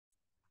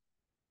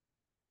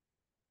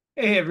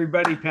Hey,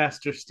 everybody,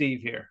 Pastor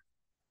Steve here.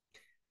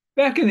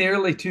 Back in the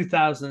early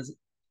 2000s,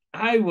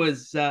 I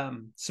was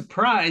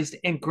surprised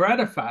and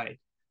gratified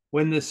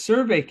when the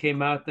survey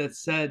came out that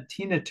said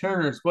Tina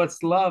Turner's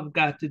What's Love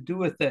Got to Do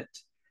with It,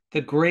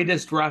 the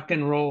greatest rock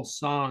and roll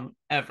song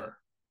ever.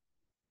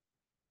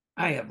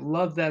 I have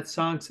loved that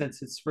song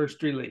since its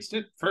first release.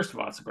 First of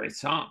all, it's a great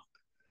song.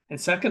 And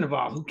second of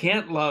all, who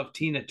can't love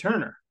Tina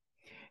Turner?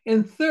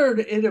 And third,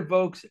 it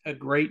evokes a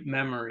great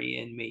memory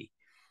in me.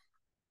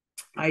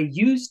 I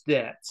used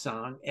that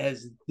song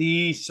as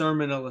the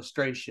sermon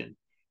illustration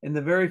in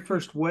the very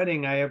first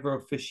wedding I ever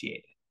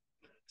officiated.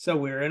 So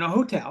we were in a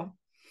hotel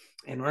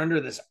and we're under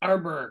this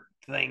arbor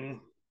thing.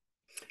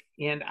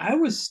 And I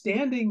was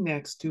standing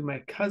next to my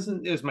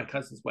cousin. It was my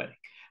cousin's wedding.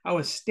 I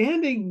was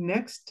standing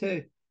next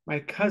to my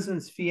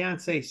cousin's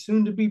fiance,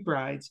 soon to be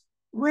bride's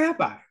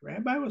rabbi.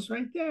 Rabbi was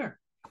right there.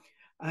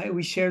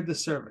 We shared the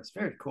service.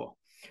 Very cool.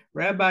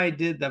 Rabbi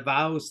did the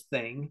vows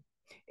thing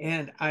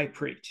and I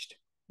preached.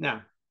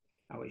 Now,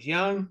 I was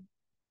young,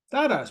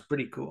 thought I was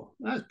pretty cool.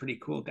 I was a pretty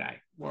cool guy.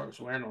 I was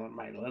wearing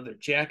my leather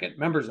jacket,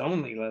 members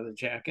only leather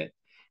jacket,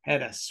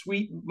 had a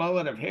sweet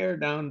mullet of hair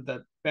down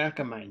the back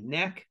of my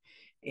neck.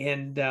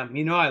 And,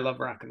 I love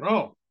rock and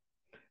roll.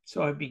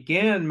 So I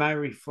began my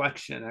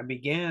reflection. I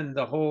began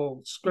the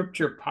whole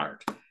scripture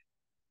part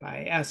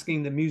by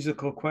asking the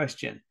musical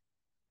question,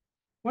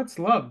 what's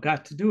love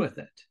got to do with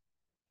it?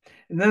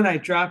 And then I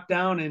dropped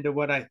down into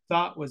what I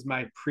thought was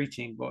my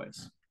preaching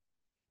voice.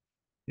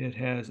 It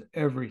has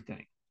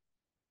everything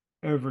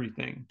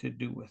to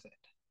do with it.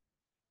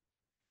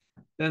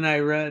 Then I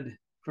read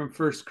from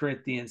 1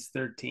 Corinthians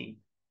 13.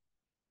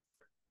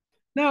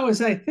 Now,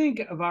 as I think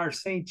of our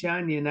St.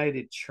 John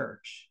United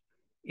Church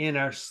and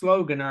our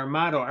slogan, our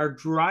motto, our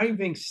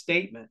driving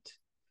statement,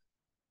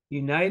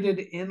 united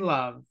in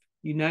love,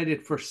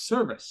 united for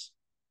service,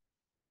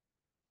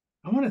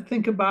 I want to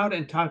think about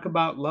and talk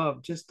about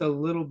love just a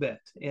little bit.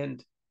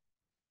 And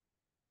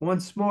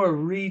once more,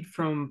 read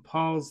from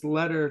Paul's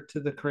letter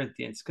to the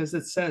Corinthians, because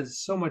it says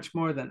so much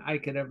more than I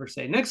could ever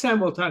say. Next time,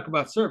 we'll talk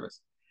about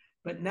service.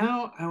 But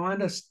now I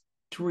want us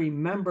to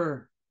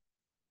remember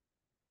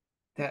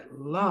that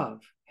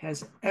love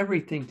has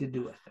everything to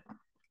do with it.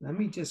 Let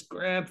me just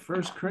grab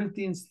 1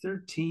 Corinthians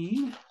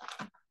 13.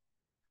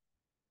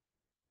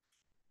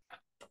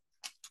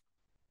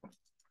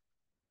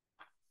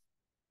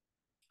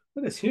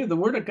 Let us hear the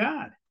word of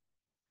God.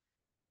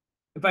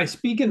 If I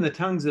speak in the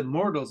tongues of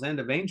mortals and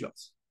of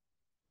angels,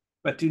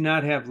 but do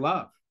not have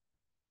love,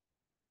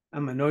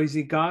 I'm a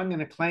noisy gong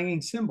and a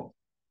clanging cymbal.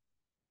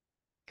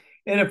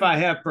 And if I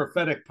have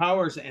prophetic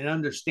powers and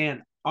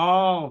understand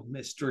all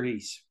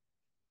mysteries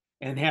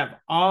and have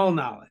all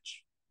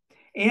knowledge,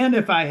 and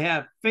if I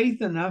have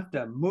faith enough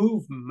to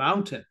move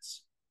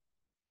mountains,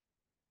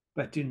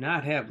 but do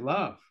not have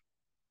love,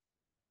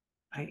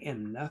 I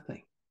am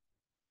nothing.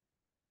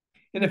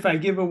 And if I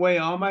give away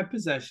all my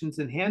possessions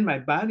and hand my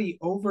body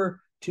over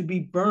to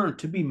be burned,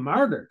 to be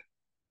martyred,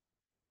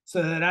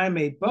 so that I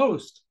may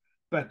boast,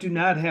 but do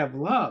not have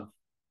love,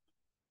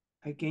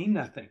 I gain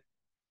nothing.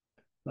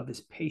 Love is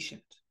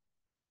patient.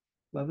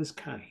 Love is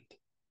kind.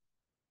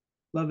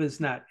 Love is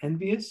not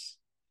envious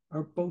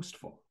or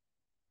boastful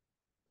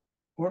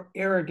or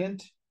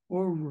arrogant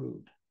or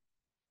rude.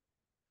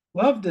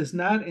 Love does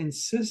not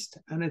insist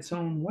on its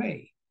own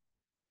way.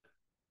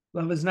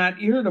 Love is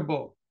not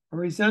irritable or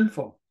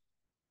resentful.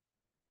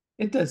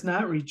 It does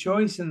not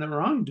rejoice in the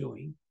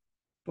wrongdoing,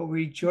 but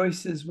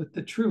rejoices with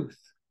the truth.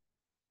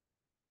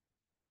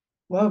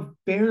 Love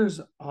bears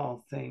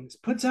all things,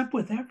 puts up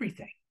with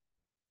everything.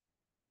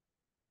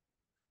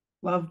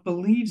 Love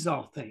believes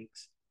all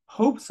things,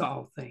 hopes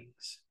all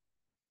things,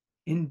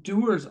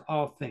 endures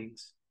all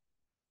things.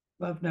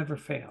 Love never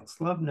fails.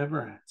 Love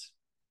never ends.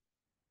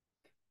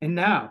 And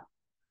now,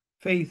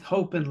 faith,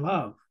 hope, and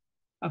love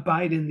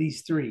abide in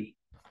these three.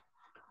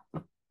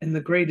 And the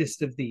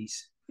greatest of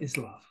these is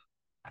love.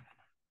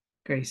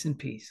 Grace and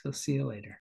peace. We'll see you later.